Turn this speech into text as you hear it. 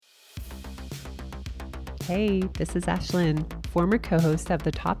Hey, this is ASHLYNN, former co-host of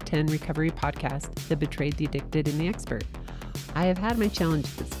the Top 10 Recovery podcast, The Betrayed, the Addicted, and the Expert. I have had my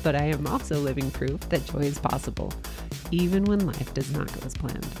challenges, but I am also living proof that joy is possible, even when life does not go as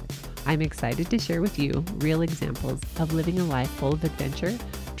planned. I'm excited to share with you real examples of living a life full of adventure,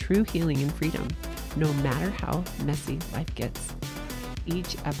 true healing, and freedom, no matter how messy life gets.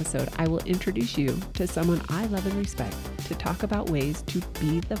 Each episode, I will introduce you to someone I love and respect to talk about ways to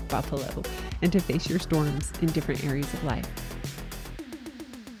be the buffalo and to face your storms in different areas of life.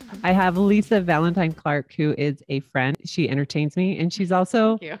 I have Lisa Valentine Clark, who is a friend. She entertains me, and she's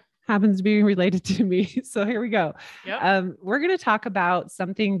also happens to be related to me. So here we go. Yep. We're going to talk about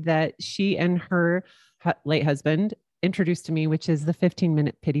something that she and her late husband introduced to me, which is the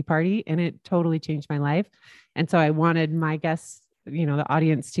 15-minute pity party. And it totally changed my life. And so I wanted my guests, the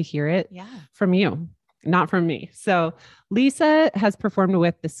audience, to hear it from you, not from me. So Lisa has performed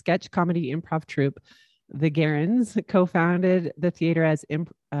with the sketch comedy improv troupe, The Garens, co-founded the theater as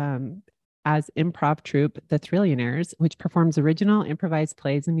improv troupe, The Thrillionaires, which performs original improvised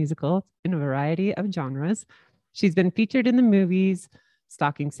plays and musicals in a variety of genres. She's been featured in the movies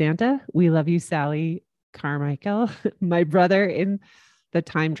Stalking Santa, We Love You, Sally, Carmichael, My Brother in The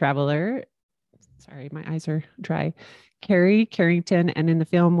Time Traveler. Sorry, my eyes are dry. Carrie Carrington, and in the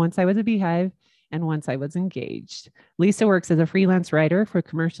film Once I Was a Beehive and Once I Was Engaged. Lisa works as a freelance writer for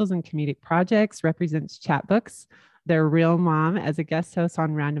commercials and comedic projects, represents Chatbooks, Their Real Mom as a guest host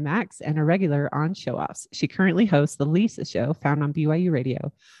on Random Acts, and a regular on Show Offs. She currently hosts The Lisa Show, found on BYU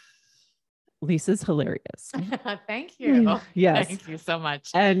Radio. Lisa's hilarious. Thank you. Yes. Thank you so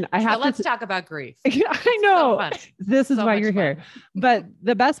much. And let's talk about grief. I know. So this is so why you're fun. here. But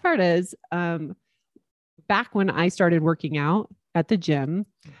the best part is, back when I started working out at the gym,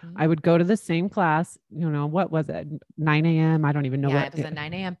 I would go to the same class, what was it? 9 a.m. I don't even know what it was a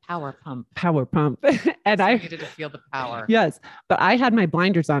 9 a.m. power pump. And so I needed to feel the power. Yes. But I had my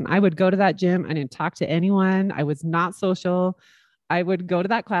blinders on. I would go to that gym. I didn't talk to anyone. I was not social. I would go to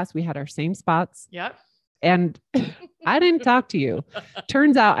that class. We had our same spots. Yep. And I didn't talk to you.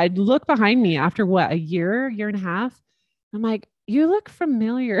 Turns out I'd look behind me after a year and a half. I'm like, you look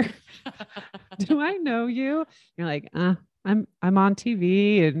familiar. Do I know you? You're like, I'm on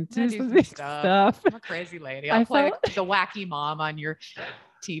TV and do some stuff. I'm a crazy lady. I'll play the wacky mom on your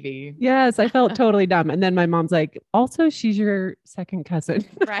TV. Yes, I felt totally dumb. And then my mom's like, also, she's your second cousin.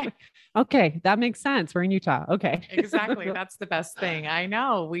 Right. Okay, that makes sense. We're in Utah. Okay. Exactly. That's the best thing. I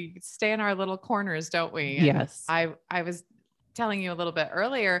know. We stay in our little corners, don't we? And yes. I was telling you a little bit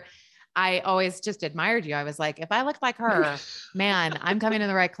earlier, I always just admired you. I was like, if I look like her, man, I'm coming in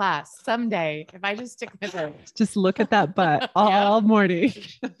the right class someday. If I just stick with her, just look at that butt all morning.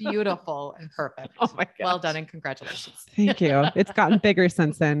 Beautiful and perfect. Oh my God. Well done. And congratulations. Thank you. It's gotten bigger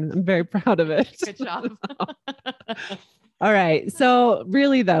since then. I'm very proud of it. Good job. All right. So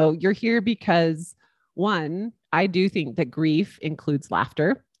really though, you're here because one, I do think that grief includes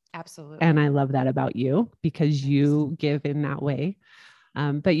laughter. Absolutely. And I love that about you because you give in that way.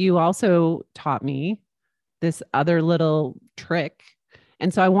 But you also taught me this other little trick.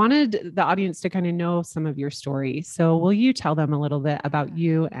 And so I wanted the audience to kind of know some of your story. So will you tell them a little bit about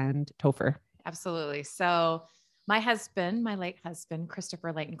you and Topher? Absolutely. So my husband, my late husband,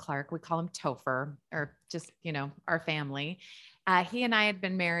 Christopher Layton Clark, we call him Topher, or just, our family. He and I had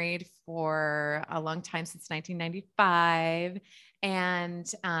been married for a long time, since 1995.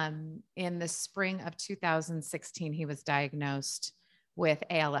 And in the spring of 2016, he was diagnosed with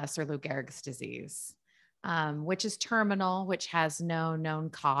ALS, or Lou Gehrig's disease, which is terminal, which has no known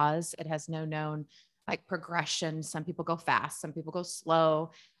cause. It has no known progression. Some people go fast, some people go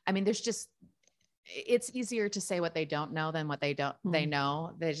slow. I mean, it's easier to say what they don't know than what they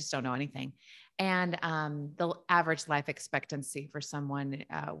know. They just don't know anything. And the average life expectancy for someone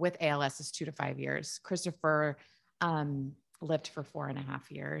with ALS is 2 to 5 years. Christopher lived for 4.5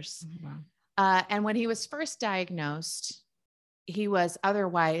 years. Wow. And when he was first diagnosed, he was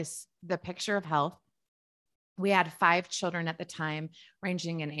otherwise the picture of health. We had 5 children at the time,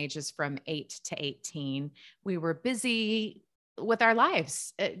 ranging in ages from 8 to 18. We were busy with our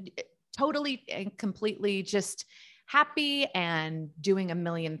lives, totally and completely just happy and doing a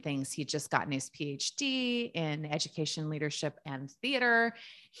million things. He'd just gotten his PhD in education, leadership, and theater.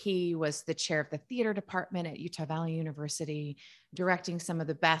 He was the chair of the theater department at Utah Valley University, directing some of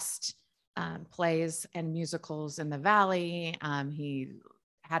the best plays and musicals in the Valley. He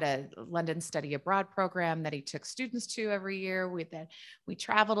had a London study abroad program that he took students to every year. We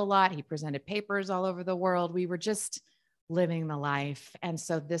traveled a lot. He presented papers all over the world. We were just living the life. And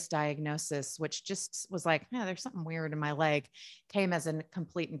so this diagnosis, which just was like, yeah, there's something weird in my leg, came as a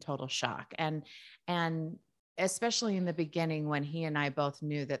complete and total shock. And especially in the beginning, when he and I both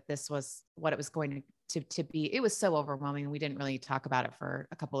knew that this was what it was going to be, it was so overwhelming. We didn't really talk about it for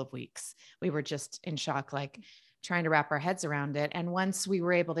a couple of weeks. We were just in shock, like trying to wrap our heads around it. And once we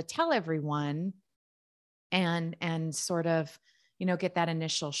were able to tell everyone and sort of, get that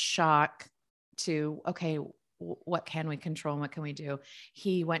initial shock to, okay, what can we control and what can we do?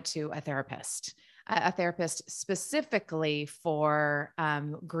 He went to a therapist specifically for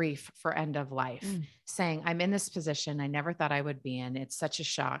grief for end of life, saying, I'm in this position I never thought I would be in. It's such a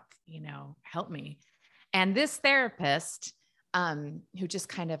shock, help me. And this therapist, who just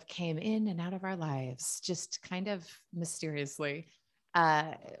kind of came in and out of our lives, just kind of mysteriously,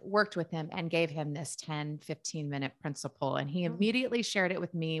 worked with him and gave him this 10-15 minute principle. And he immediately shared it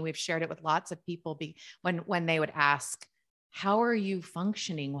with me. We've shared it with lots of people when they would ask, how are you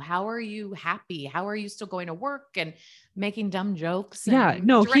functioning? How are you happy? How are you still going to work and making dumb jokes? And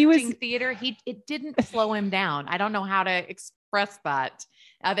directing theater. It didn't slow him down. I don't know how to express that.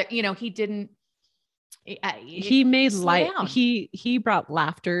 He didn't. He made light. He brought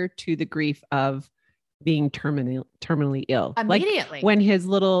laughter to the grief of being terminally ill. Immediately. Like when his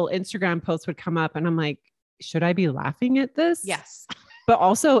little Instagram posts would come up and I'm like, should I be laughing at this? Yes. But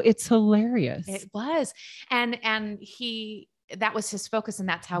also it's hilarious. It was. And that was his focus. And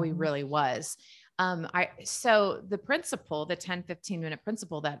that's how he really was. So the principle, the 10-15 minute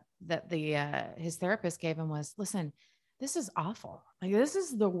principle that his therapist gave him was, listen, this is awful. Like, this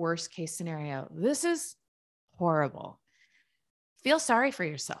is the worst case scenario. This is horrible. Feel sorry for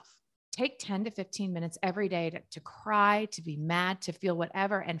yourself. Take 10-15 minutes every day to cry, to be mad, to feel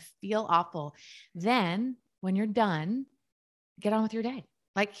whatever and feel awful. Then when you're done, get on with your day.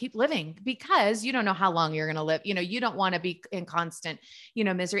 Like, keep living, because you don't know how long you're going to live. You don't want to be in constant,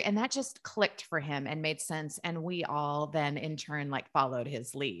 misery. And that just clicked for him and made sense. And we all then in turn, followed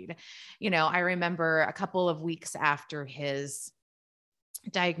his lead. I remember a couple of weeks after his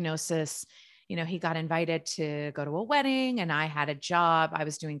diagnosis, he got invited to go to a wedding, and I had a job. I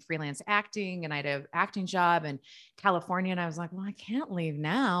was doing freelance acting, and I had an acting job in California. And I was like, well, I can't leave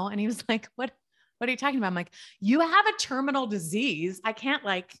now. And he was like, what are you talking about? I'm like, you have a terminal disease. I can't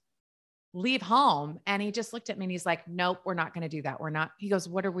leave home. And he just looked at me and he's like, nope, we're not going to do that. He goes,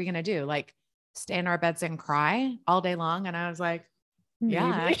 what are we going to do? Stay in our beds and cry all day long. And I was like, yeah,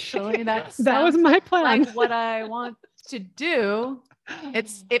 actually that was my plan. Like what I want to do.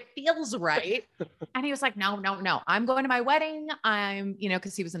 It feels right. And he was like, no, I'm going to my wedding. I'm,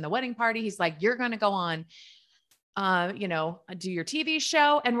 cause he was in the wedding party. He's like, you're going to go on, do your TV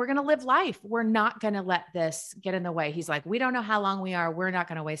show, and we're going to live life. We're not going to let this get in the way. He's like, we don't know how long we are. We're not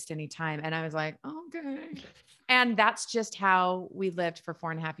going to waste any time. And I was like, okay. And that's just how we lived for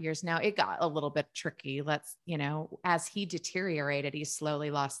 4.5 years. Now it got a little bit tricky. As he deteriorated, he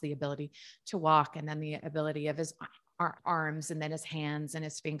slowly lost the ability to walk, and then the ability of his arms, and then his hands and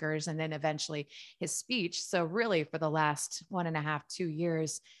his fingers, and then eventually his speech. So really for the last 1.5, 2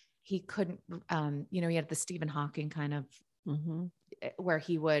 years, he couldn't, he had the Stephen Hawking kind of where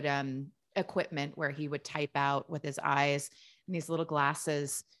he would, equipment where he would type out with his eyes and these little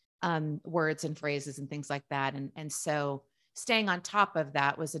glasses, words and phrases and things like that. And so staying on top of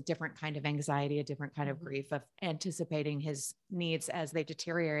that was a different kind of anxiety, a different kind of grief of anticipating his needs as they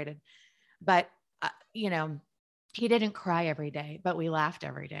deteriorated. But, he didn't cry every day, but we laughed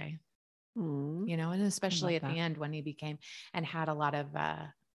every day, and especially at the end when he became and had a lot of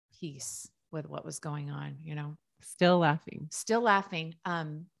peace with what was going on, Still laughing.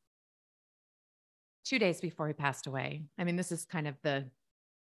 2 days before he passed away. I mean, this is kind of the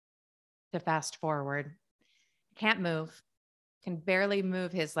fast forward. Can't move, can barely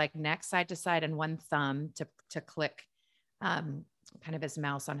move his neck side to side and one thumb to click kind of his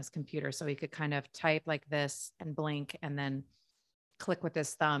mouse on his computer. So he could kind of type like this and blink and then click with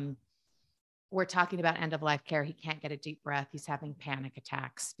his thumb. We're talking about end of life care. He can't get a deep breath. He's having panic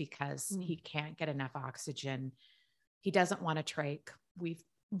attacks because he can't get enough oxygen. He doesn't want to trach. We've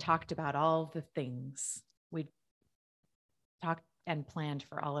talked about all the things. We talked and planned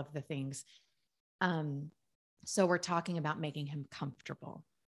for all of the things. So we're talking about making him comfortable.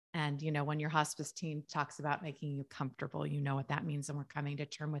 And, when your hospice team talks about making you comfortable, you know what that means. And we're coming to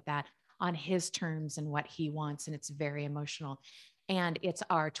terms with that on his terms and what he wants. And it's very emotional. And it's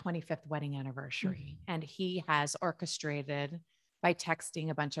our 25th wedding anniversary. And he has orchestrated by texting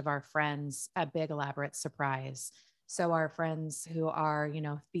a bunch of our friends a big elaborate surprise. So our friends who are,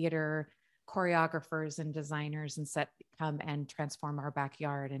 theater choreographers and designers and set come and transform our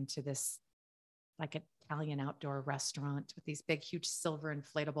backyard into this like Italian outdoor restaurant with these big, huge silver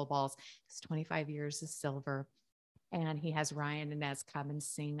inflatable balls. It's 25 years is silver. And he has Ryan and Inez come and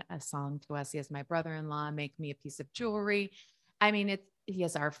sing a song to us. He has my brother-in-law make me a piece of jewelry. I mean, he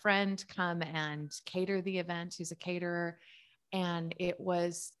has our friend come and cater the event, who's a caterer. And it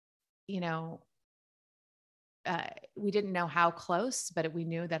was, you know, we didn't know how close, but we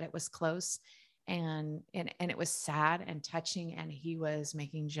knew that it was close. And it was sad and touching. And he was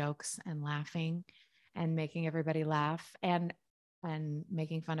making jokes and laughing and making everybody laugh and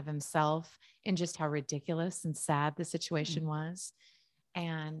making fun of himself and just how ridiculous and sad the situation was.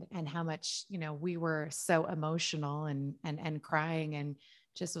 And how much, you know, we were so emotional and crying, and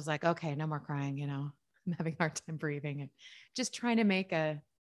just was like, okay, no more crying. You know, I'm having a hard time breathing, and just trying to make a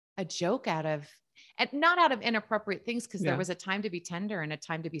joke out of, and not out of inappropriate things. Cause there was a time to be tender and a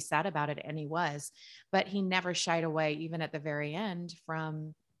time to be sad about it. And he was, but he never shied away, even at the very end,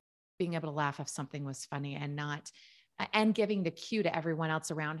 from being able to laugh if something was funny, and giving the cue to everyone else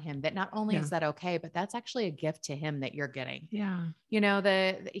around him that not only is that okay, but that's actually a gift to him that you're getting. Yeah. You know,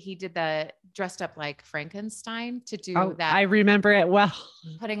 he did the dressed up like Frankenstein to do that. I remember it well.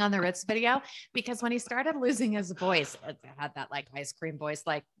 Putting on the Ritz video, because when he started losing his voice, it had that like ice cream voice,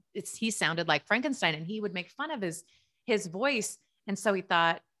 like he sounded like Frankenstein, and he would make fun of his voice. And so he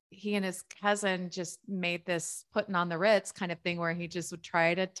thought, he and his cousin just made this putting on the Ritz kind of thing where he just would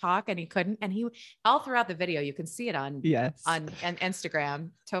try to talk and he couldn't. And he, all throughout the video, you can see it on Instagram,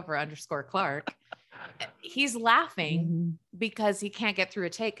 Topher_Clark. He's laughing because he can't get through a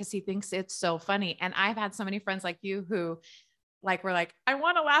take because he thinks it's so funny. And I've had so many friends like you who like, were like, I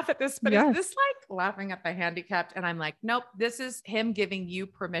want to laugh at this, but is this like laughing at the handicapped? And I'm like, nope, this is him giving you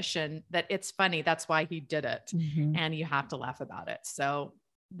permission that it's funny. That's why he did it. And you have to laugh about it. So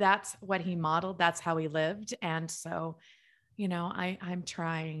that's what he modeled. That's how he lived. And so, you know, I'm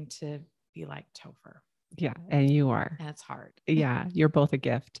trying to be like Topher. Yeah. And you are. And it's hard. Yeah. You're both a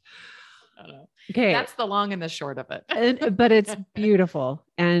gift. I don't know. Okay. That's the long and the short of it. But it's beautiful.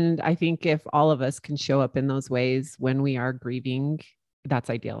 And I think if all of us can show up in those ways when we are grieving, that's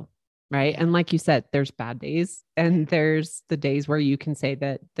ideal. Right. And like you said, there's bad days and there's the days where you can say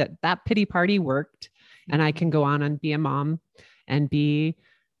that pity party worked and I can go on and be a mom and be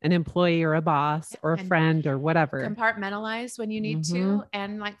an employee or a boss or a friend or whatever. Compartmentalize when you need to.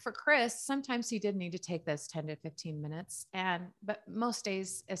 And like for Chris, sometimes he did need to take those 10 to 15 minutes. But most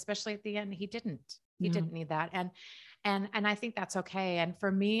days, especially at the end, he didn't need that. And I think that's okay. And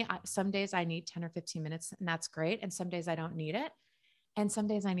for me, some days I need 10 or 15 minutes and that's great. And some days I don't need it. And some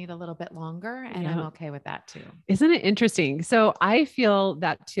days I need a little bit longer and I'm okay with that too. Isn't it interesting? So I feel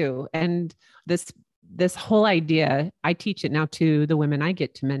that too. And this whole idea, I teach it now to the women I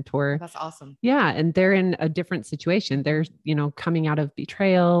get to mentor. That's awesome. Yeah. And they're in a different situation. They're, you know, coming out of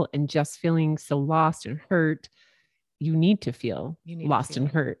betrayal and just feeling so lost and hurt. You need to feel lost and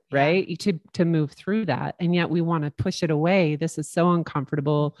hurt, right? To move through that. And yet we want to push it away. This is so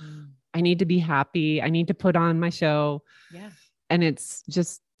uncomfortable. I need to be happy. I need to put on my show. Yeah. And it's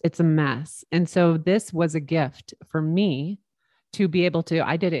a mess. And so this was a gift for me to be able to,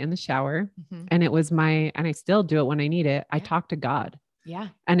 I did it in the shower and it was and I still do it when I need it. I talk to God. Yeah.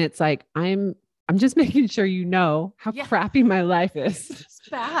 And it's like, I'm just making sure you know how crappy my life is. It's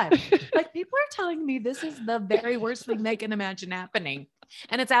bad. Like people are telling me this is the very worst thing they can imagine happening.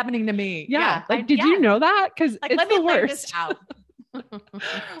 And it's happening to me. Yeah. Like, did you know that? Cause like, it's the worst. This out.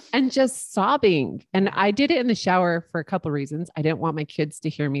 And just sobbing. And I did it in the shower for a couple of reasons. I didn't want my kids to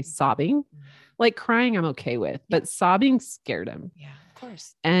hear me sobbing. Like crying, I'm okay with, but sobbing scared him. Yeah, of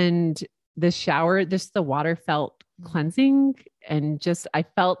course. And the shower, the water felt cleansing and I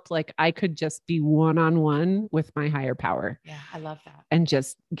felt like I could just be one-on-one with my higher power. Yeah, I love that. And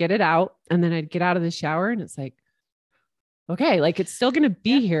just get it out. And then I'd get out of the shower and it's like, okay, like it's still going to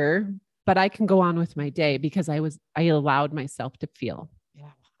be here, but I can go on with my day because I allowed myself to feel.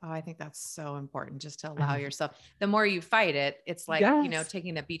 Yeah. Oh, I think that's so important just to allow yourself. The more you fight it, it's like, you know,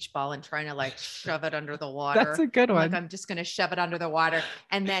 taking a beach ball and trying to like shove it under the water. That's a good one. Like I'm just going to shove it under the water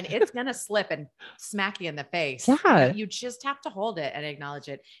and then it's going to slip and smack you in the face. Yeah. You just have to hold it and acknowledge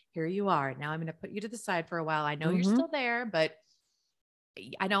it. Here you are. Now I'm going to put you to the side for a while. I know you're still there, but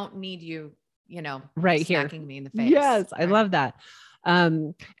I don't need you, you know, right smacking me in the face. Yes. Right. I love that.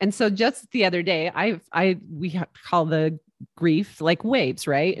 And so just the other day, we call the grief like waves,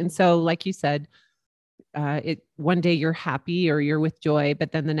 right? And so, like you said, one day you're happy or you're with joy,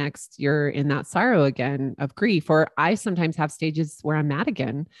 but then the next you're in that sorrow again of grief. Or I sometimes have stages where I'm mad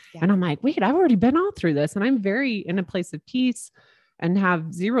again and I'm like, wait, I've already been all through this. And I'm very in a place of peace and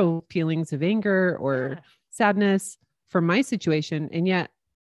have zero feelings of anger or sadness for my situation. And yet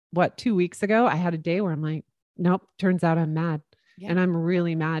 2 weeks ago, I had a day where I'm like, nope, turns out I'm mad. Yeah. And I'm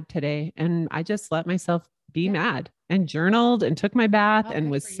really mad today. And I just let myself be Yeah. mad and journaled and took my bath Oh, and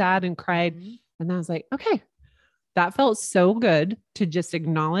good was for you. sad and cried. Mhm. And I was like, okay, that felt so good to just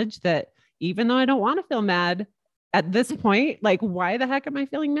acknowledge that even though I don't want to feel mad at this point, like, why the heck am I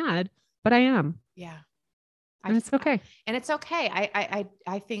feeling mad? But I am. Yeah. And it's okay. And it's okay.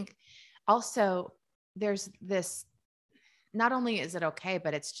 I think also there's this, not only is it okay,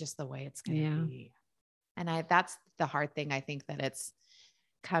 but it's just the way it's going to be. And that's the hard thing. I think that it's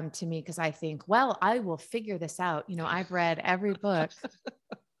come to me because I think, well, I will figure this out. You know, I've read every book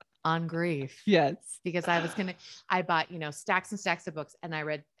on grief. Yes. Because I bought, stacks and stacks of books, and I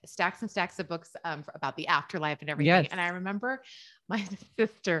read stacks and stacks of books about the afterlife and everything. Yes. And I remember my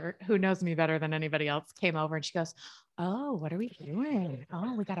sister, who knows me better than anybody else, came over and she goes, "Oh, what are we doing?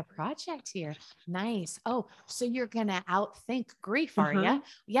 Oh, we got a project here. Nice. Oh, so you're going to outthink grief, are you?"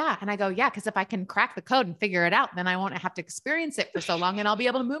 Yeah. And I go, yeah, because if I can crack the code and figure it out, then I won't have to experience it for so long and I'll be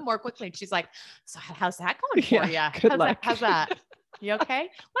able to move more quickly. And she's like, "So how's that going for you? Good luck. How's that? You okay?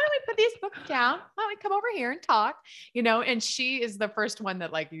 Why don't we put these books down? Why don't we come over here and talk?" And she is the first one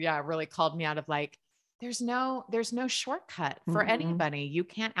that really called me out of like, there's no shortcut for anybody. You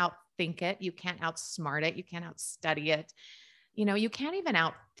can't outthink it. You can't outsmart it. You can't outstudy it. You can't even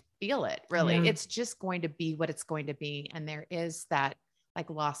outfeel it really. Yeah. It's just going to be what it's going to be. And there is that like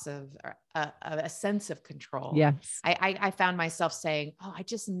loss of a sense of control. Yes. I found myself saying, "Oh, I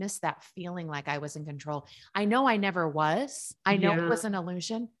just miss that feeling like I was in control." I know I never was. I know it was an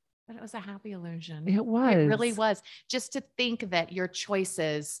illusion, but it was a happy illusion. It was. It really was. Just to think that your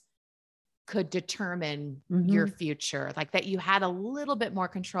choices could determine your future, like that you had a little bit more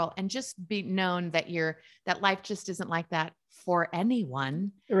control, and just be known that that life just isn't like that for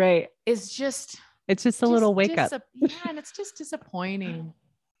anyone. Right. Is just, it's just a little wake up. Yeah. And it's just disappointing.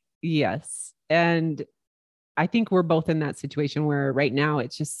 Yes. And I think we're both in that situation where right now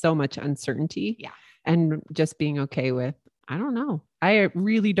it's just so much uncertainty. Yeah. And just being okay with, I don't know. I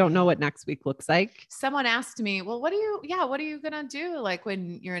really don't know what next week looks like. Someone asked me, "Well, what are you going to do? Like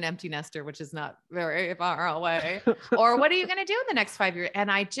when you're an empty nester, which is not very far away, or what are you going to do in the next 5 years?"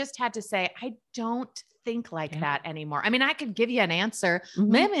 And I just had to say, I don't think like that anymore. I mean, I could give you an answer.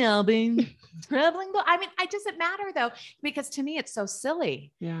 Maybe I'll be traveling. I mean, it doesn't matter though, because to me, it's so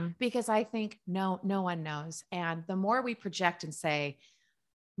silly. Yeah. Because I think no one knows. And the more we project and say,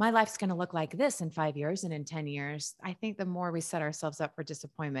 my life's going to look like this in 5 years and in 10 years, I think the more we set ourselves up for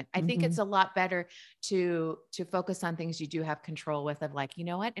disappointment. I think it's a lot better to focus on things you do have control with, of like, you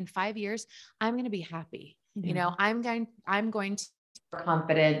know what, in 5 years, I'm going to be happy. I'm going to be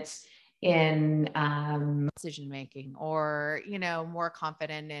confident in decision making, or, more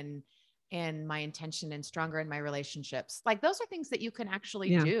confident in my intention and stronger in my relationships. Like those are things that you can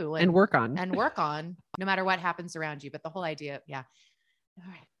actually do and work on no matter what happens around you. But the whole idea,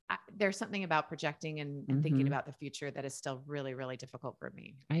 there's something about projecting and thinking about the future that is still really, really difficult for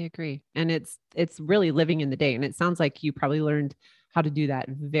me. I agree. And it's really living in the day. And it sounds like you probably learned how to do that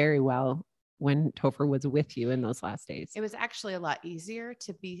very well when Topher was with you in those last days. It was actually a lot easier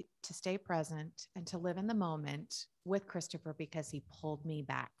to stay present and to live in the moment with Christopher, because he pulled me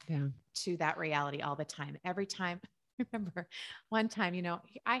back to that reality all the time. Every time. I remember one time,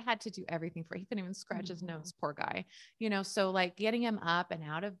 I had to do everything he couldn't even scratch his nose, poor guy, so like getting him up and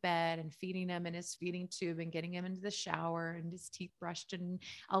out of bed and feeding him in his feeding tube and getting him into the shower and his teeth brushed and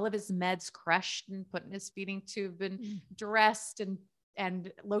all of his meds crushed and put in his feeding tube and dressed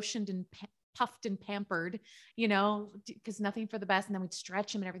and lotioned and puffed and pampered, because nothing for the best. And then we'd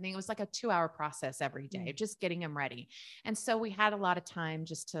stretch him and everything. It was like a 2-hour process every day, just getting him ready. And so we had a lot of time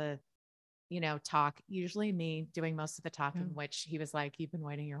just to talk, usually me doing most of the talking, which he was like, "You've been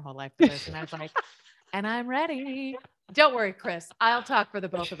waiting your whole life for this." And I was like, "And I'm ready. Don't worry, Chris, I'll talk for the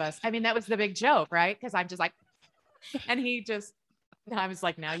both of us." I mean, that was the big joke, right? Because I'm just like, and I was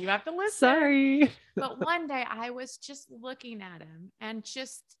like, "Now you have to listen." Sorry. But one day I was just looking at him and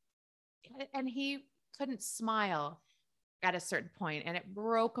he couldn't smile at a certain point, and it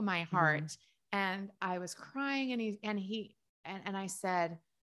broke my heart. And I was crying, and I said,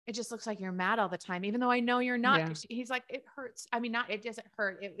 "It just looks like you're mad all the time, even though I know you're not." Yeah. He's like, "It hurts." I mean, it doesn't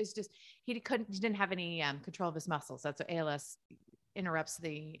hurt. It was just, he didn't have any control of his muscles. That's what ALS interrupts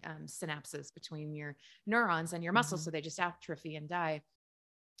the synapses between your neurons and your muscles. So they just atrophy and die.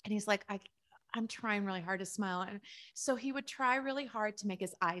 And he's like, I'm trying really hard to smile. And so he would try really hard to make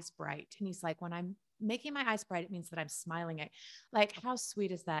his eyes bright. And he's like, when I'm making my eyes bright, it means that I'm smiling at, like, how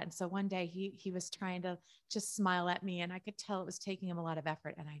sweet is that? And so one day he was trying to just smile at me, and I could tell it was taking him a lot of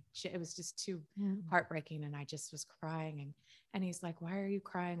effort, and it was just too heartbreaking. And I just was crying, and he's like, why are you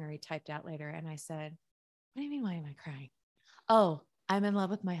crying? Or he typed out later. And I said, what do you mean? Why am I crying? Oh, I'm in love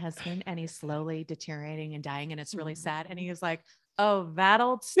with my husband and he's slowly deteriorating and dying. And it's really sad. And he was like, oh, that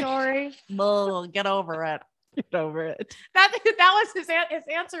old story. Well, get over it. Get over it. That was his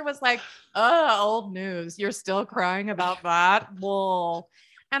answer was like, oh, old news. You're still crying about that. Well,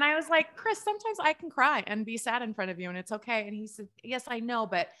 and I was like, Chris, sometimes I can cry and be sad in front of you and it's okay. And he said, yes, I know,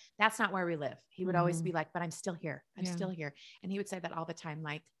 but that's not where we live. He would always be like, but I'm still here. I'm still here. And he would say that all the time.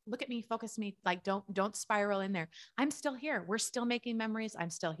 Like, look at me, focus me. Like, don't spiral in there. I'm still here. We're still making memories. I'm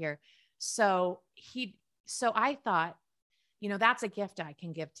still here. So I thought, that's a gift I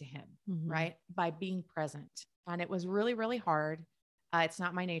can give to him, right? By being present. And it was really, really hard. It's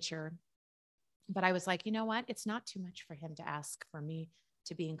not my nature, but I was like, you know what? It's not too much for him to ask for me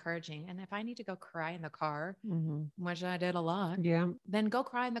to be encouraging. And if I need to go cry in the car, which I did a lot, then go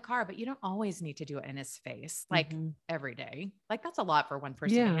cry in the car, but you don't always need to do it in his face, like every day. Like that's a lot for one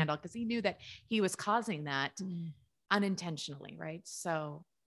person to handle, because he knew that he was causing that unintentionally. Right. So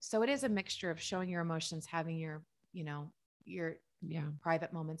it is a mixture of showing your emotions, having your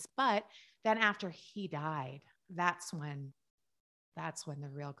private moments. But then after he died, that's when the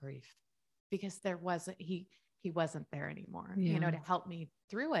real grief, because he wasn't there anymore, to help me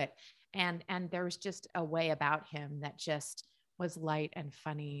through it. And there was just a way about him that just was light and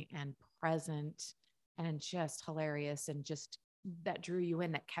funny and present and just hilarious, and just that drew you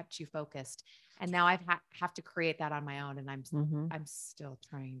in, that kept you focused. And now I have to create that on my own. And I'm still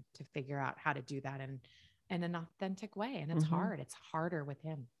trying to figure out how to do that in an authentic way. And it's hard. It's harder with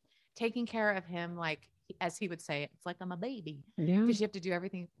him. Taking care of him, like, as he would say, it's like I'm a baby. Because you have to do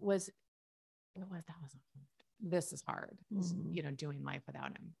everything. This is hard, doing life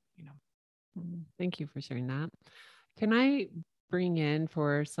without him, Thank you for sharing that. Can I bring in,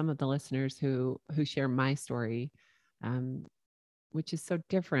 for some of the listeners who share my story, which is so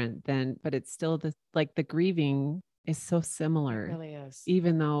different but it's still the grieving is so similar. It really is.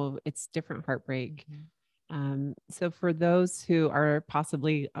 Even though it's different heartbreak. So for those who are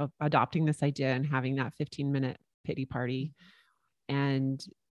possibly adopting this idea and having that 15-minute pity party, and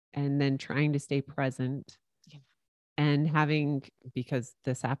then trying to stay present, and having, because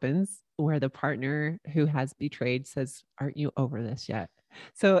this happens where the partner who has betrayed says, aren't you over this yet?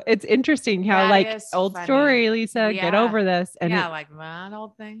 So it's interesting how, like, old story, Lisa, get over this. And like that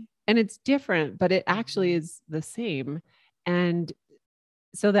old thing. And it's different, but it actually is the same. And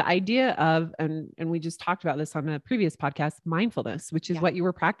so the idea of, and we just talked about this on a previous podcast, mindfulness, which is what you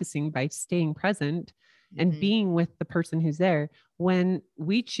were practicing by staying present and being with the person who's there. When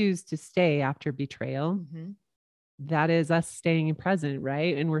we choose to stay after betrayal, that is us staying present,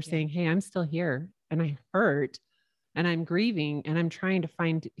 right? And we're saying, hey, I'm still here and I hurt and I'm grieving and I'm trying to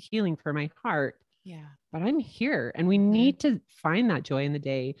find healing for my heart. But I'm here, and we need to find that joy in the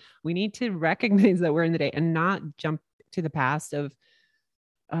day. We need to recognize that we're in the day and not jump to the past of,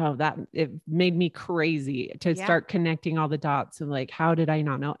 oh, that it made me crazy to start connecting all the dots of like, how did I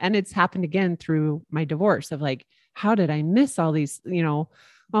not know? And it's happened again through my divorce of like, how did I miss all these,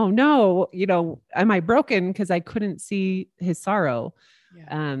 oh no, am I broken because I couldn't see his sorrow?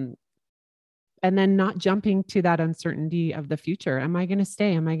 And then not jumping to that uncertainty of the future. Am I going to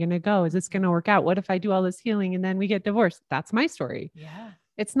stay? Am I going to go? Is this going to work out? What if I do all this healing and then we get divorced? That's my story.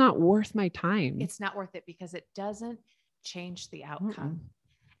 It's not worth my time. It's not worth it, because it doesn't change the outcome.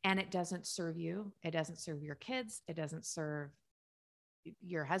 And it doesn't serve you. It doesn't serve your kids. It doesn't serve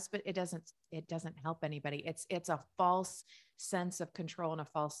your husband. It doesn't help anybody. It's a false sense of control and a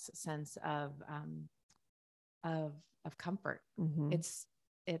false sense of comfort.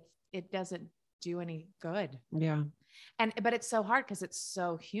 It doesn't do any good. But it's so hard because it's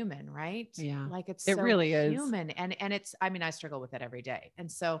so human, right? Like it really is human. And it's, I mean, I struggle with it every day.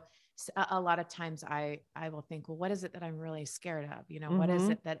 And so a lot of times I will think, well, what is it that I'm really scared of? What is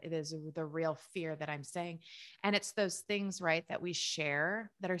it that it is the real fear that I'm saying? And it's those things, right, that we share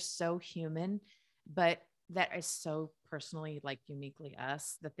that are so human, but that is so personally, like uniquely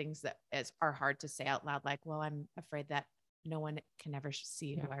us, the things that are hard to say out loud. Like, well, I'm afraid that no one can ever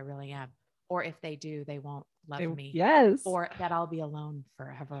see who I really am. Or if they do, they won't love me. Yes. Or that I'll be alone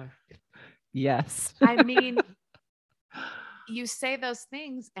forever. Yes. I mean, you say those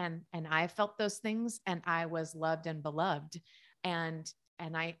things, and I felt those things, and I was loved and beloved, and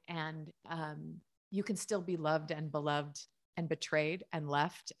you can still be loved and beloved and betrayed and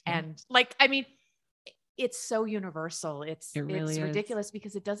left. And like, I mean, it's so universal. It's It really is. ridiculous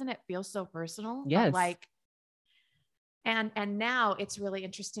because it feel so personal, Yes. but like, and now it's really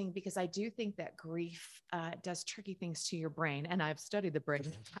interesting because I do think that grief does tricky things to your brain. And I've studied the brain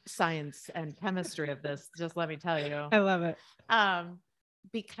science and chemistry of this. Just let me tell you. I love it.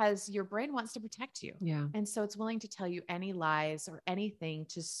 Because your brain wants to protect you. Yeah. And so it's willing to tell you any lies or anything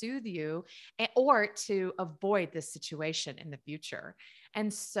to soothe you or to avoid this situation in the future.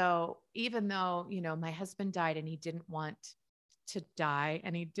 And so even though, you know, my husband died and he didn't want to die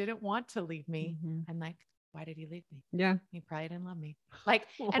and he didn't want to leave me, I'm like, why did he leave me? Yeah. He probably didn't love me. Like,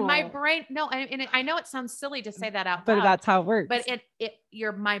 and my brain, no, and I know it sounds silly to say that out but loud, that's how it works.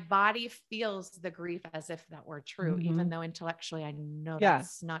 but my body feels the grief as if that were true, even though intellectually I know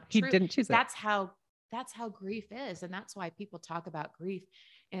that's not true. He didn't choose it. That's how grief is. And that's why people talk about grief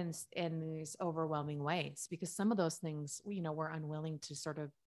in these overwhelming ways, because some of those things, you know, we're unwilling to sort of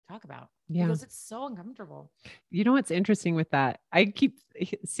talk about because it's so uncomfortable. You know, what's interesting with that? I keep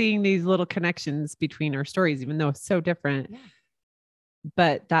seeing these little connections between our stories, even though it's so different. Yeah.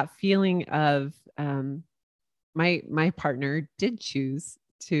 But that feeling of, my partner did choose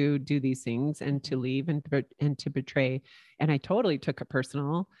to do these things and to leave and to betray. And I totally took it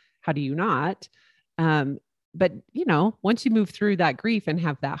personal. How do you not? But you know, once you move through that grief and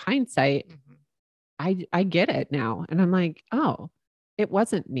have that hindsight, I get it now. And I'm like, oh, it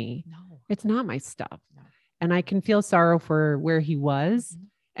wasn't me. No, it's not my stuff. No. And I can feel sorrow for where he was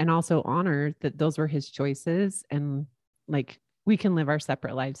and also honor that those were his choices. And like, we can live our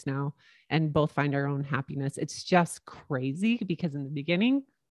separate lives now and both find our own happiness. It's just crazy because in the beginning,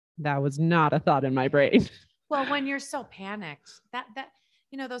 that was not a thought in my brain. Well, when you're so panicked, that,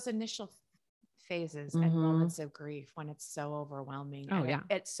 you know, those initial phases and moments of grief, when it's so overwhelming. Oh, yeah.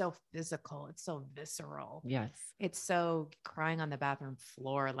 It's so physical. It's so visceral. Yes. It's so crying on the bathroom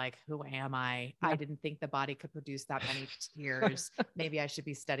floor. Like, who am I? Yeah. I didn't think the body could produce that many tears. Maybe I should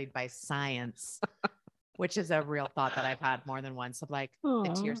be studied by science, which is a real thought that I've had more than once of like,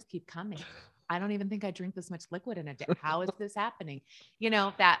 the tears keep coming. I don't even think I drink this much liquid in a day. How is this happening? You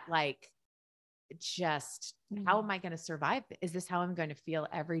know, that like, just how am I going to survive? Is this how I'm going to feel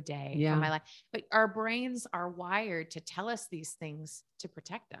every day for my life? But our brains are wired to tell us these things to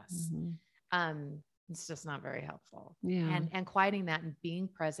protect us. It's just not very helpful. Yeah. And quieting that and being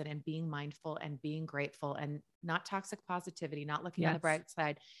present and being mindful and being grateful and not toxic positivity, not looking on the bright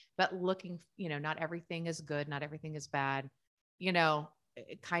side, but looking, you know, not everything is good. Not everything is bad. You know,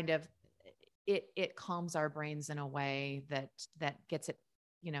 it calms our brains in a way that gets it,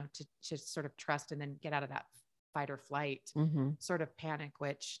 you know, to sort of trust and then get out of that fight or flight sort of panic,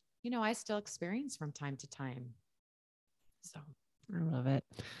 which, you know, I still experience from time to time. So I love it.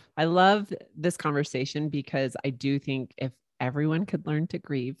 I love this conversation because I do think if everyone could learn to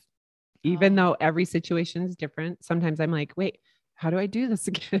grieve, even though every situation is different, sometimes I'm like, wait, how do I do this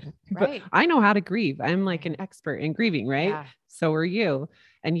again? Right. But I know how to grieve. I'm like an expert in grieving, right? Yeah. So are you.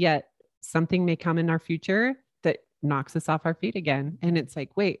 And yet something may come in our future that knocks us off our feet again. And it's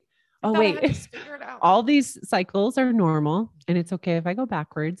like, wait, all these cycles are normal and it's okay if I go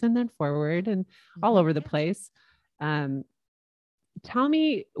backwards and then forward and all over the place. Tell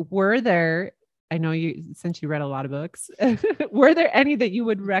me, I know since you read a lot of books, were there any that you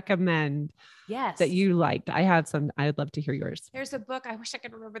would recommend? Yes. That you liked? I have some, I'd love to hear yours. There's a book, I wish I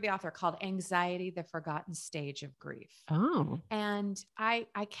could remember the author, called Anxiety, the Forgotten Stage of Grief. Oh. And I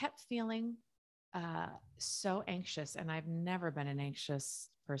kept feeling so anxious, and I've never been an anxious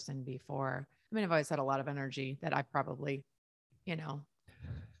person before. I mean, I've always had a lot of energy that I probably, you know,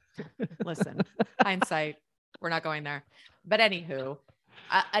 listen, hindsight, we're not going there. But anywho,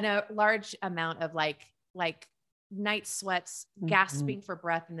 and a large amount of like night sweats, gasping for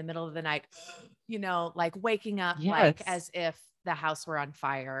breath in the middle of the night, you know, like waking up like as if the house were on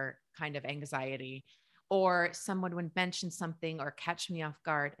fire kind of anxiety. Or someone would mention something or catch me off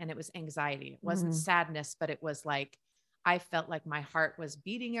guard, and it was anxiety. It wasn't sadness, but it was like, I felt like my heart was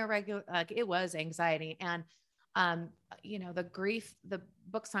beating irregular. Like it was anxiety. And, you know, the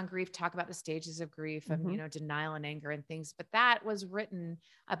books on grief talk about the stages of grief and, you know, denial and anger and things, but that was written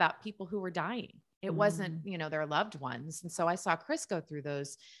about people who were dying. It wasn't, you know, their loved ones. And so I saw Chris go through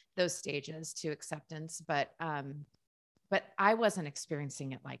those stages to acceptance, but I wasn't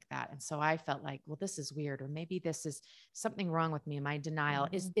experiencing it like that. And so I felt like, well, this is weird, or maybe this is something wrong with me. Am I in denial?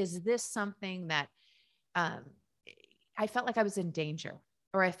 Is this something that, I felt like I was in danger,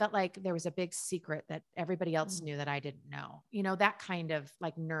 or I felt like there was a big secret that everybody else knew that I didn't know, you know, that kind of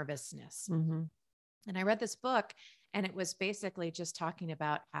like nervousness. And I read this book, and it was basically just talking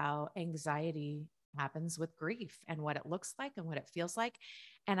about how anxiety happens with grief and what it looks like and what it feels like.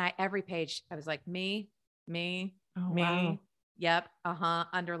 And every page I was like, me, me, Oh, me. wow. Yep.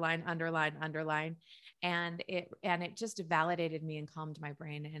 Underline, underline, underline. And it just validated me and calmed my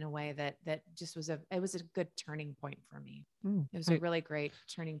brain in a way that just it was a good turning point for me. It was a really great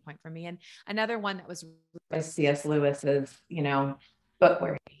turning point for me. And another one that was C.S. Lewis's, book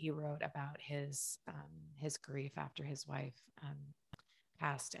where he wrote about his grief after his wife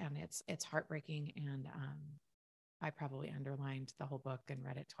passed, and it's heartbreaking. And I probably underlined the whole book and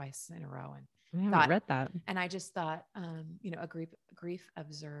read it twice in a row, and I haven't read that. And I just thought, a grief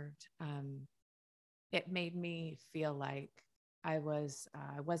observed. It made me feel like I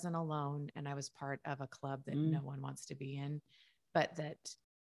wasn't alone, and I was part of a club that no one wants to be in, but that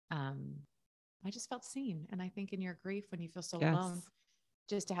I just felt seen. And I think in your grief, when you feel so alone,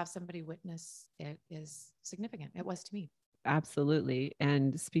 just to have somebody witness it is significant. It was to me. Absolutely.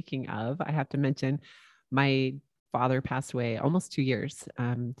 And speaking of, I have to mention my father passed away almost 2 years,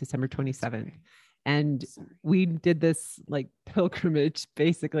 December 27th. And we did this like pilgrimage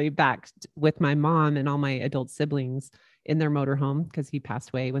basically back with my mom and all my adult siblings in their motorhome, because he passed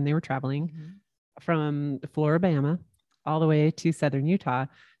away when they were traveling from Floribama all the way to Southern Utah.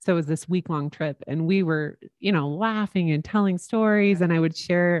 So it was this week-long trip, and we were, laughing and telling stories, and I would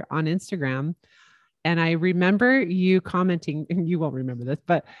share on Instagram. And I remember you commenting, and you won't remember this,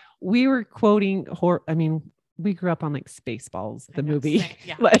 but we were quoting we grew up on like Spaceballs, the movie. Same.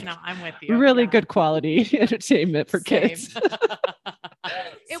 Yeah, like, no, I'm with you. Really good quality entertainment for kids.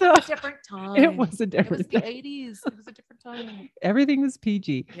 It was a different time. It was a different time. It was the 80s. It was a different time. Everything was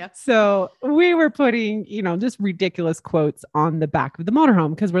PG. Yep. So we were putting, just ridiculous quotes on the back of the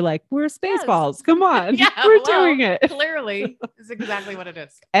motorhome, because we're like, we're Spaceballs. Come on. We're doing it. Clearly is exactly what it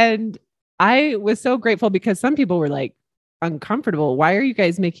is. And I was so grateful, because some people were like uncomfortable. Why are you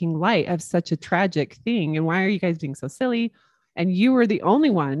guys making light of such a tragic thing? And why are you guys being so silly? And you were the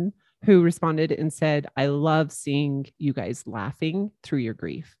only one who responded and said, I love seeing you guys laughing through your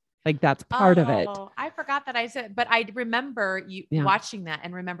grief. Like, that's part of it. I forgot that I said, but I remember you watching that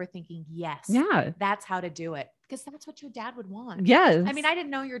and remember thinking, yes, that's how to do it. Because that's what your dad would want. Yes. I mean, I didn't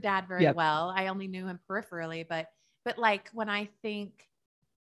know your dad very well. I only knew him peripherally, but like when I think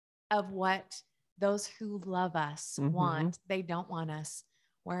of what those who love us want, they don't want us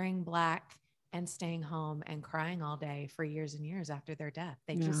wearing black and staying home and crying all day for years and years after their death.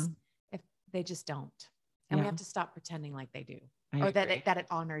 They just don't. And we have to stop pretending like they do, or that it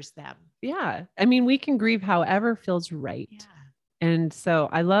honors them. Yeah. I mean, we can grieve however feels right. Yeah. And so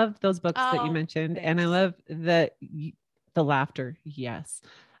I love those books that you mentioned. Thanks. And I love the laughter. Yes.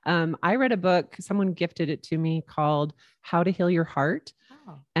 I read a book, someone gifted it to me, called How to Heal Your Heart.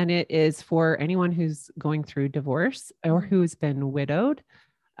 And it is for anyone who's going through divorce, or who's been widowed,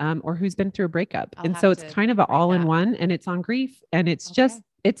 or who's been through a breakup. And so it's kind of an all-in-one, and it's on grief, and it's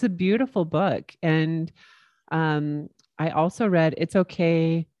it's a beautiful book. And I also read It's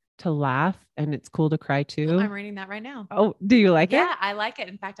Okay to Laugh, and It's Cool to Cry Too. I'm reading that right now. Oh, do you like it? Yeah, I like it.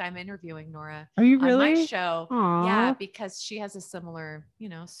 In fact, I'm interviewing Nora. Are you really? On my show. Aww. Yeah, because she has a similar,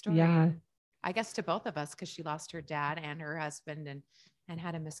 story. Yeah. I guess to both of us, because she lost her dad and her husband, and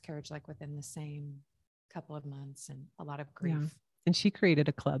had a miscarriage like within the same couple of months, and a lot of grief. Yeah. And she created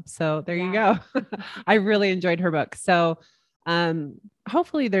a club. So there you go. I really enjoyed her book. So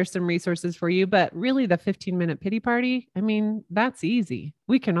hopefully there's some resources for you, but really the 15-minute pity party, I mean, that's easy.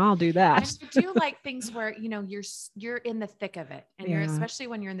 We can all do that. I do like things where, you're in the thick of it, and you're, especially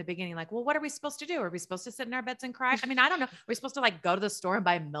when you're in the beginning, like, well, what are we supposed to do? Are we supposed to sit in our beds and cry? I mean, I don't know. Are we supposed to like go to the store and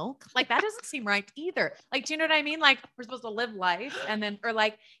buy milk? Like, that doesn't seem right either. Like, do you know what I mean? Like, we're supposed to live life, and then, or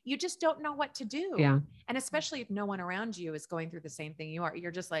like, you just don't know what to do. Yeah. And especially if no one around you is going through the same thing you are,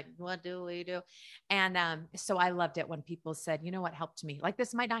 you're just like, what do we do? And so I loved it when people said, you know what helped me? Like,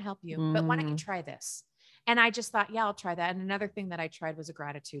 this might not help you, but why don't you try this? And I just thought, yeah, I'll try that. And another thing that I tried was a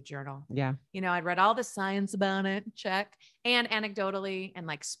gratitude journal. Yeah. I'd read all the science about it, check, and anecdotally and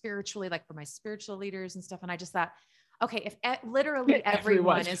like spiritually, like for my spiritual leaders and stuff. And I just thought, okay, if literally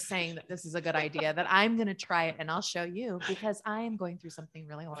everyone is saying that this is a good idea, that I'm going to try it, and I'll show you, because I am going through something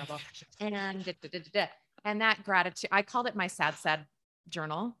really horrible. And that gratitude, I called it my sad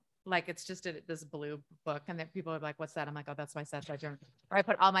journal. Like, it's just this blue book, and then people are like, what's that? I'm like, oh, that's my sad journal. Or I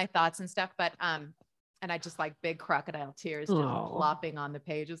put all my thoughts and stuff, but, and I just like big crocodile tears just flopping on the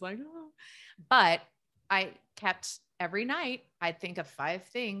page. It's like, oh. But I kept every night, I'd think of 5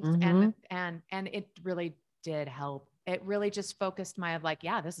 things, and it really did help. It really just focused my like,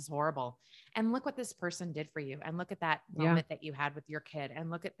 yeah, this is horrible. And look what this person did for you. And look at that moment that you had with your kid.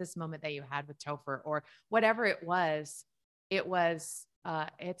 And look at this moment that you had with Topher, or whatever it was. It was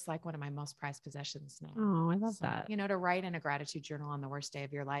it's like one of my most prized possessions now. Oh, I love that. To write in a gratitude journal on the worst day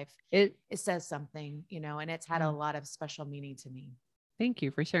of your life, It says something, and it's had a lot of special meaning to me. Thank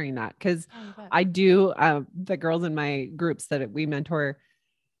you for sharing that. Cause I do, the girls in my groups that we mentor,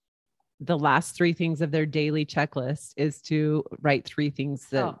 the last 3 things of their daily checklist is to write 3 things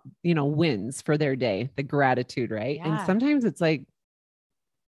that, wins for their day, the gratitude. Right. Yeah. And sometimes it's like,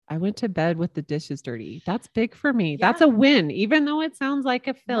 I went to bed with the dishes dirty. That's big for me. Yeah. That's a win, even though it sounds like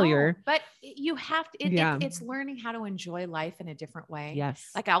a failure. No, but you have to, it's learning how to enjoy life in a different way. Yes.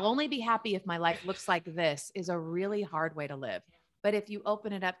 Like, I'll only be happy if my life looks like this is a really hard way to live. But if you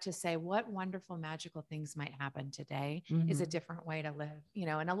open it up to say, what wonderful, magical things might happen today is a different way to live,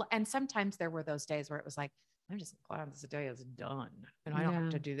 and sometimes there were those days where it was like, I'm just glad this day is done and I don't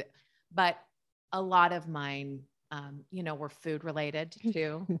have to do that. But a lot of mine, were food related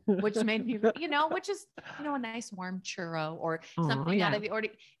too, which made me, which is, a nice warm churro or something out of the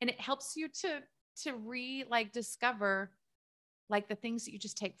ordinary. And it helps you to discover like the things that you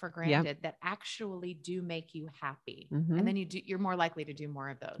just take for granted that actually do make you happy. And then you're more likely to do more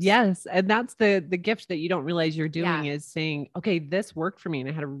of those. Yes. And that's the gift that you don't realize you're doing is saying, okay, this worked for me and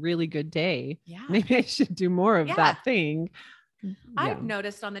I had a really good day. Yeah. Maybe I should do more of that thing. I've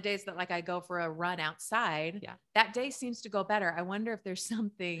noticed on the days that I go for a run outside, that day seems to go better. I wonder if there's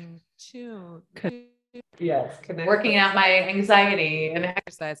something to working out my anxiety and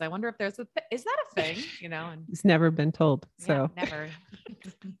exercise. I wonder if there's is that a thing, and it's never been told. So never.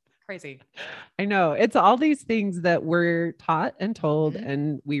 Crazy. I know it's all these things that we're taught and told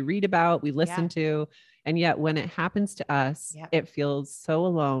and we read about, we listen to, and yet when it happens to us, it feels so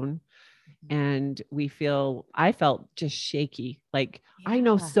alone. And I felt just shaky. Like I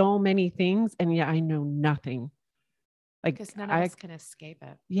know so many things and yet I know nothing. Like because none of us can escape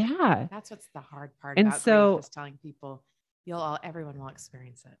it. Yeah. That's what's the hard part about grief, is telling people everyone will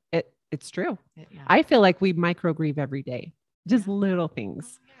experience it. It's true. I feel like we micro grieve every day. Just little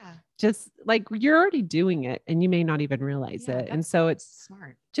things. Just like you're already doing it and you may not even realize it. And so it's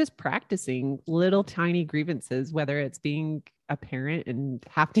smart. Just practicing little tiny grievances, whether it's being a parent and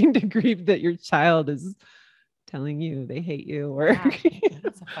having to grieve that your child is telling you they hate you or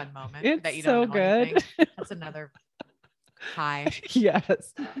that's a fun moment. It's that you so don't know good. Anything. That's another high.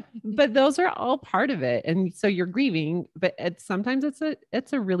 Yes. But those are all part of it. And so you're grieving, but sometimes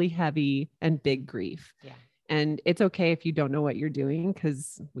it's a really heavy and big grief. Yeah. And it's okay if you don't know what you're doing,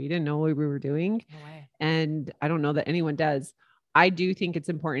 because we didn't know what we were doing. No way. And I don't know that anyone does. I do think it's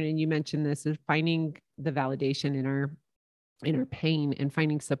important. And you mentioned this, is finding the validation in our pain and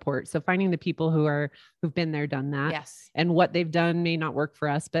finding support. So finding the people who've been there, done that. Yes. And what they've done may not work for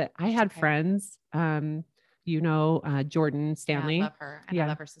us, but I had friends, Jordan Stanley. I love her. And I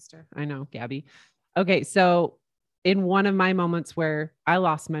love her sister. I know, Gabby. Okay. So in one of my moments where I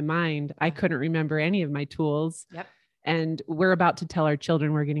lost my mind, I couldn't remember any of my tools. Yep. And we're about to tell our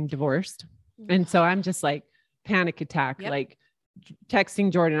children we're getting divorced. And so I'm just like panic attack, like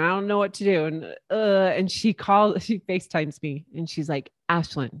texting Jordan, I don't know what to do. And she FaceTimes me and she's like,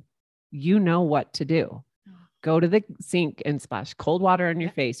 Ashlynn, you know what to do. Go to the sink and splash cold water on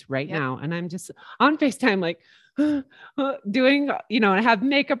your face right now. And I'm just on FaceTime, like doing, I have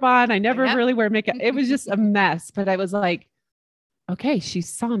makeup on. I never really wear makeup. It was just a mess, but I was like, okay, she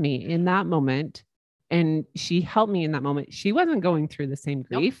saw me in that moment and she helped me in that moment. She wasn't going through the same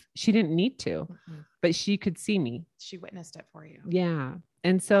grief. Nope. She didn't need to, but she could see me. She witnessed it for you. Yeah.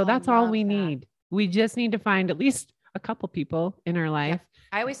 And so that's all we need. We just need to find at least a couple people in our life. Yeah.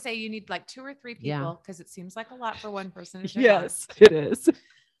 I always say you need like 2 or 3 people because it seems like a lot for one person. Yes, it is.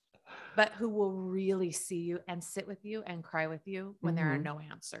 But who will really see you and sit with you and cry with you when there are no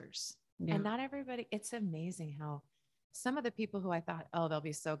answers. Yeah. And not everybody, it's amazing how some of the people who I thought, they'll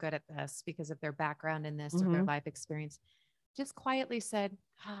be so good at this because of their background in this or their life experience, just quietly said,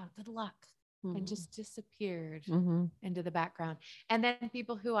 good luck. And just disappeared into the background. And then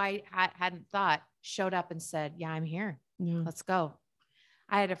people who I hadn't thought showed up and said, yeah, I'm here. Yeah. Let's go.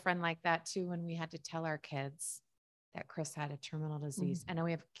 I had a friend like that too, when we had to tell our kids that Chris had a terminal disease. And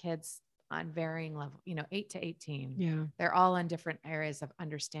we have kids on varying level, 8 to 18. Yeah. They're all in different areas of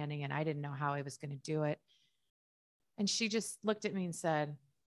understanding. And I didn't know how I was going to do it. And she just looked at me and said,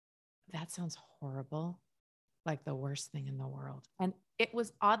 that sounds horrible. Like the worst thing in the world. And it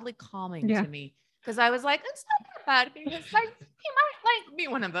was oddly calming to me because I was like, it's not that bad because he might be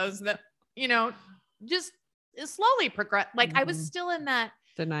one of those that, just slowly progress. Like I was still in that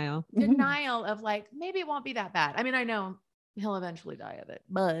denial of like, maybe it won't be that bad. I mean, I know he'll eventually die of it,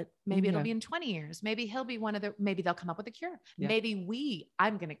 but maybe it'll be in 20 years. Maybe he'll be maybe they'll come up with a cure. Yeah. Maybe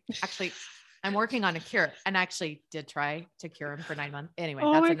I'm going to actually, I'm working on a cure, and actually did try to cure him for 9 months. Anyway,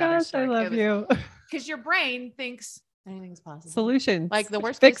 Oh that's my another gosh, story. I love you. Because your brain thinks anything's possible. Solutions. Like the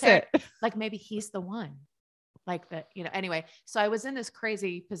worst Fix case it. like maybe he's the one. Like that, anyway. So I was in this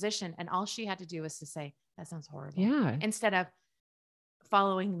crazy position, and all she had to do was to say, that sounds horrible. Yeah. Instead of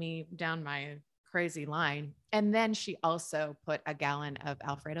following me down my crazy line. And then she also put a gallon of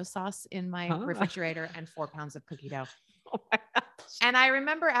Alfredo sauce in my refrigerator and 4 pounds of cookie dough. Oh my gosh. And I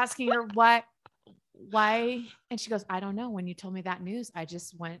remember asking her why? And she goes, I don't know. When you told me that news, I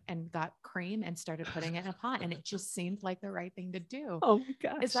just went and got cream and started putting it in a pot. And it just seemed like the right thing to do. Oh my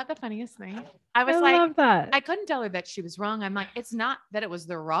gosh. Is that the funniest thing? I was love that. I couldn't tell her that she was wrong. I'm like, it's not that it was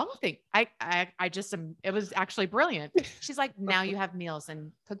the wrong thing. I just, it was actually brilliant. She's like, now you have meals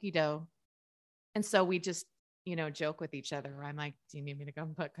and cookie dough. And so we just, joke with each other. I'm like, do you need me to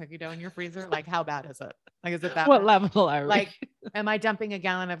come put cookie dough in your freezer? Like, how bad is it? Like, is it that what bad? level are we? Like, am I dumping a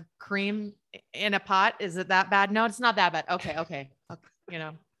gallon of cream in a pot? Is it that bad? No, it's not that bad. Okay.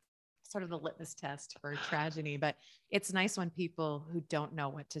 Sort of the litmus test for tragedy. But it's nice when people who don't know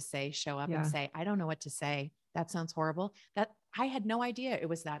what to say show up and say, I don't know what to say. That sounds horrible. That I had no idea it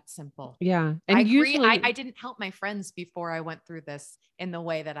was that simple. Yeah. And I didn't help my friends before I went through this in the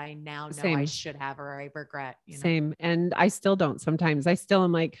way that I now know I should have, or I regret. Same. And I still don't sometimes. I still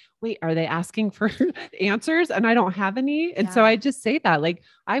am like, wait, are they asking for answers? And I don't have any. And so I just say that, like,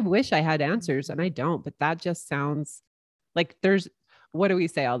 I wish I had answers and I don't, but that just sounds like what do we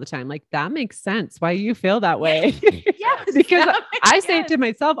say all the time? Like, that makes sense. Why you feel that way? Yes. Because I say it to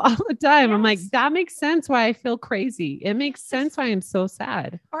myself all the time. I'm like, that makes sense why I feel crazy. It makes sense why I'm so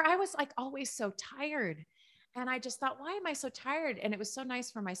sad. Or I was like always so tired. And I just thought, why am I so tired? And it was so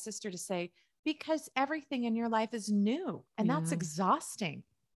nice for my sister to say, because everything in your life is new and that's exhausting.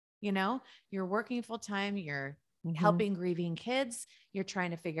 You're working full time. You're helping grieving kids. You're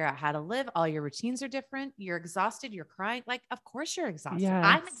trying to figure out how to live. All your routines are different. You're exhausted. You're crying. Like, of course you're exhausted. Yes.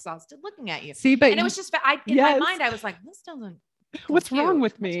 I'm exhausted looking at you. See, but it was just, in my mind, I was like, this doesn't. What's wrong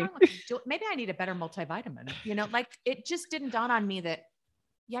with me? Maybe I need a better multivitamin. Like it just didn't dawn on me that,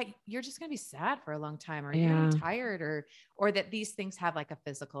 you're just going to be sad for a long time, or you're going to be tired, or that these things have like a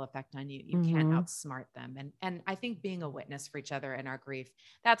physical effect on you. You can't outsmart them. And I think being a witness for each other in our grief,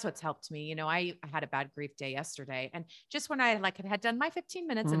 that's what's helped me. I had a bad grief day yesterday, and just when I had done my 15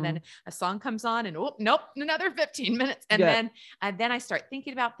 minutes and then a song comes on and nope, another 15 minutes. And then I start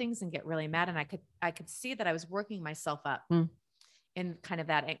thinking about things and get really mad. And I could see that I was working myself up in kind of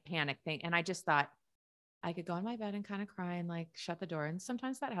that panic thing. And I just thought, I could go in my bed and kind of cry and like shut the door. And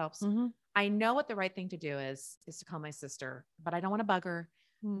sometimes that helps. I know what the right thing to do is to call my sister, but I don't want to bug her.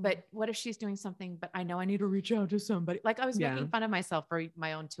 But what if she's doing something, but I know I need to reach out to somebody. Like I was making fun of myself for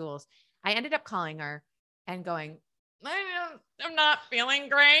my own tools. I ended up calling her and going, I'm not feeling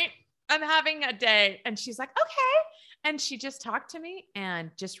great. I'm having a day. And she's like, okay. And she just talked to me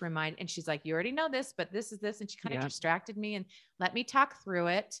and just and she's like, you already know this, but this is this. And she kind of distracted me and let me talk through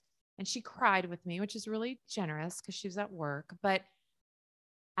it. And she cried with me, which is really generous because she was at work. But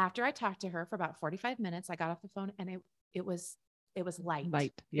after I talked to her for about 45 minutes, I got off the phone and it was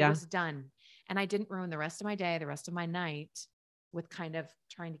light. Yeah. It was done. And I didn't ruin the rest of my day, the rest of my night with kind of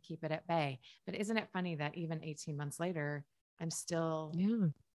trying to keep it at bay. But isn't it funny that even 18 months later, I'm still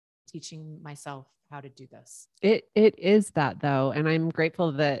teaching myself how to do this? It is that though. And I'm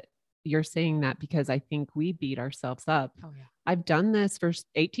grateful that you're saying that because I think we beat ourselves up. Oh yeah. I've done this for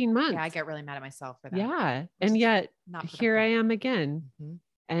 18 months. Yeah. I get really mad at myself for that. Yeah. And yet here I am again.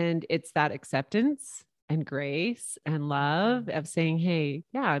 And it's that acceptance and grace and love of saying, hey,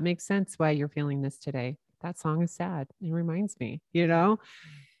 yeah, it makes sense why you're feeling this today. That song is sad. It reminds me,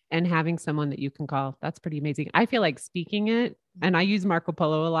 and having someone that you can call, that's pretty amazing. I feel like speaking it, and I use Marco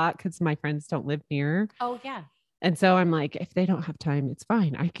Polo a lot because my friends don't live near. Oh yeah. And so I'm like, if they don't have time, it's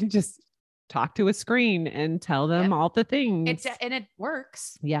fine. I can just talk to a screen and tell them all the things. And it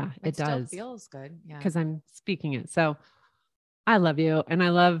works. Yeah, it does. Still feels good. Yeah. Because I'm speaking it. So I love you. And I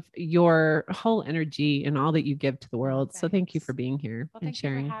love your whole energy and all that you give to the world. So thank you for being here and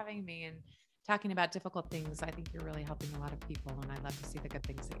sharing. Thank you for having me and talking about difficult things. I think you're really helping a lot of people. And I love to see the good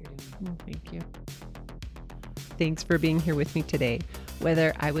things that you're doing. Thank you. Thanks for being here with me today,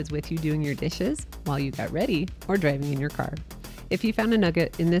 whether I was with you doing your dishes while you got ready or driving in your car. If you found a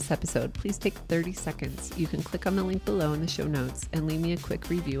nugget in this episode, please take 30 seconds. You can click on the link below in the show notes and leave me a quick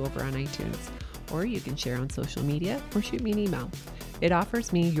review over on iTunes, or you can share on social media or shoot me an email. It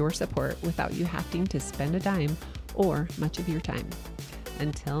offers me your support without you having to spend a dime or much of your time.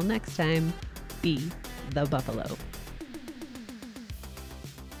 Until next time, be the buffalo.